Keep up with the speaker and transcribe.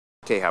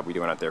Okay, how we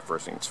doing out there?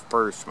 First things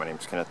first, my name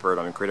is Kenneth Bird.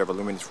 I'm the creator of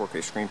LUMINOUS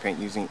 4K screen paint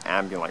using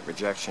ambient light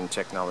rejection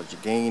technology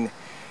gain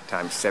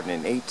times 7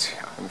 and 8.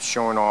 I'm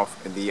showing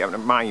off the,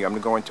 mind you, I'm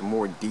going to go into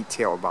more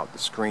detail about the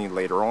screen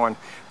later on,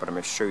 but I'm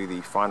going to show you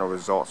the final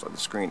results of the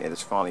screen. It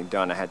is finally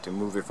done. I had to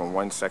move it from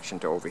one section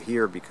to over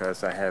here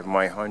because I have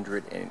my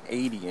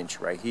 180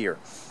 inch right here.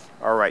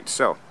 Alright,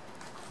 so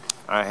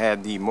I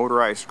had the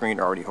motorized screen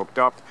already hooked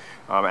up.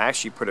 I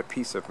actually put a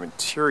piece of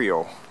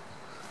material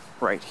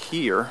right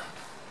here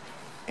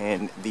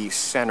in the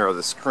center of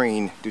the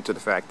screen due to the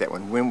fact that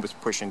when wind was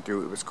pushing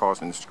through, it was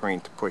causing the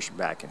screen to push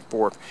back and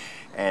forth,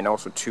 and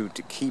also to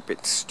keep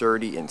it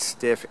sturdy and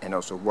stiff and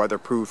also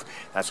weatherproof.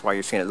 That's why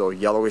you're seeing a little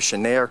yellowish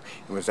in there.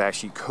 It was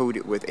actually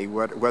coated with a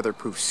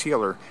weatherproof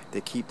sealer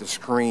to keep the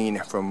screen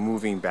from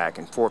moving back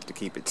and forth, to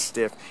keep it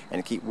stiff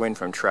and to keep wind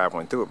from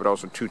traveling through it, but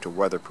also to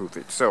weatherproof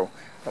it. So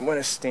I'm going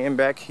to stand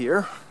back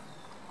here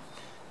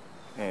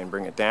and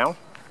bring it down.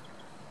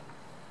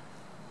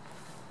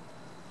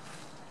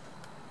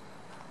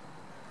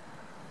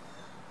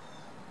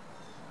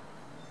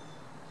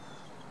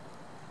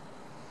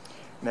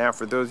 Now,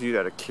 for those of you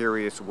that are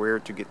curious where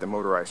to get the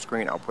motorized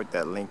screen, I'll put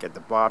that link at the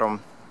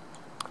bottom.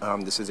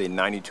 This is a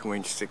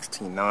 92-inch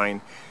 16:9.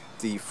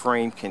 The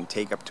frame can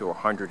take up to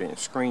 100 inch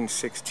screen,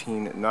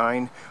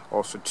 16:9.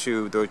 Also,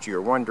 too, those of you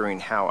are wondering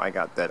how I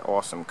got that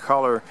awesome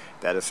color,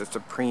 that is a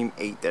Supreme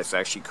 8 that's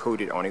actually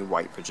coated on a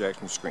white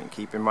projection screen.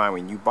 Keep in mind,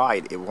 when you buy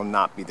it, it will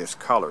not be this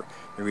color.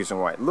 The reason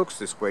why it looks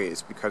this way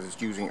is because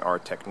it's using our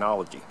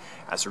technology.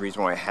 That's the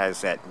reason why it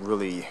has that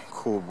really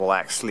cool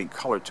black sleek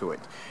color to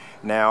it.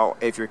 Now,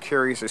 if you're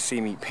curious to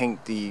see me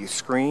paint the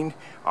screen,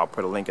 I'll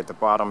put a link at the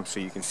bottom so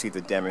you can see the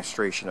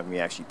demonstration of me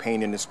actually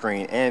painting the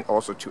screen, and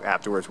also to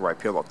afterwards where I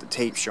peel off the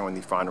tape showing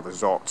the final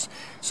results.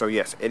 So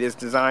yes, it is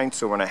designed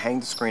so when I hang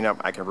the screen up,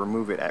 I can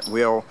remove it at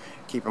will.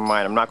 Keep in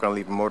mind, I'm not going to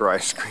leave a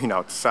motorized screen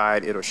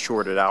outside. It'll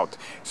short it out.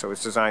 So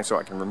it's designed so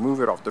I can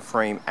remove it off the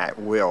frame at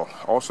will.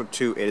 Also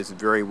too, it is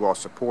very well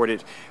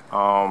supported.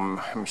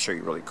 Let me show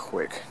you really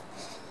quick.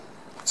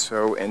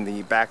 So in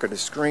the back of the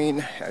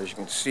screen, as you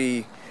can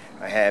see,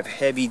 I have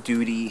heavy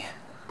duty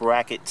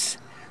brackets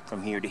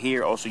from here to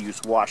here. Also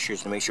use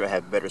washers to make sure I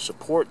have better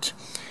support.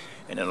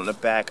 And then on the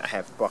back I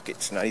have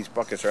buckets. Now these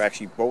buckets are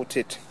actually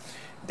bolted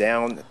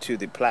down to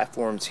the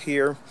platforms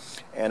here,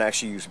 and I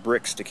actually use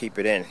bricks to keep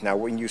it in. Now, I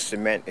wouldn't use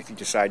cement if you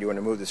decide you want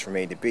to move this from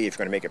A to B. If you're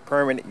going to make it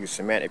permanent, use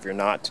cement. If you're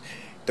not,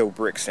 throw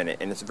bricks in it,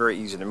 and it's very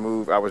easy to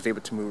move. I was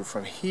able to move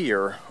from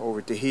here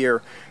over to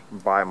here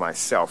by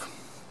myself.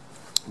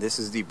 This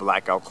is the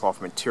blackout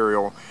cloth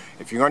material.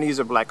 If you're going to use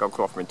a blackout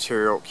cloth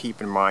material,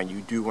 keep in mind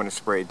you do want to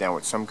spray it down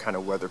with some kind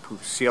of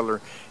weatherproof sealer.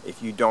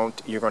 If you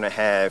don't, you're going to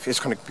have, it's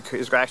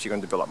actually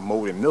going to develop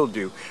mold and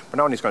mildew. But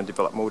not only is it going to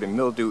develop mold and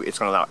mildew, it's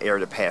going to allow air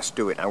to pass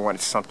through it. I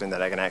wanted something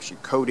that I can actually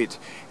coat it,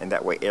 and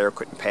that way air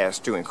couldn't pass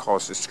through and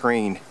cause the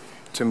screen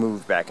to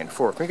move back and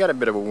forth. We got a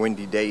bit of a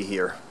windy day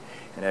here,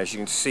 and as you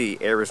can see,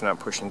 air is not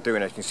pushing through,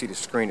 and as you can see, the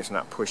screen is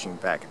not pushing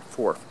back and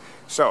forth.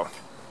 So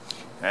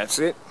that's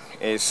it.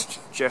 It's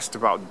just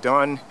about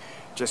done.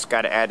 Just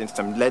got to add in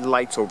some LED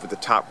lights over the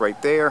top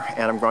right there,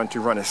 and I'm going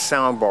to run a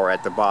sound bar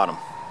at the bottom.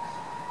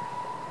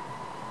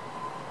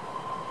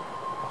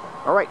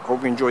 Alright,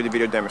 hope you enjoyed the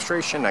video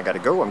demonstration. I got to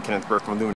go. I'm Kenneth Bird from LUMINOUS.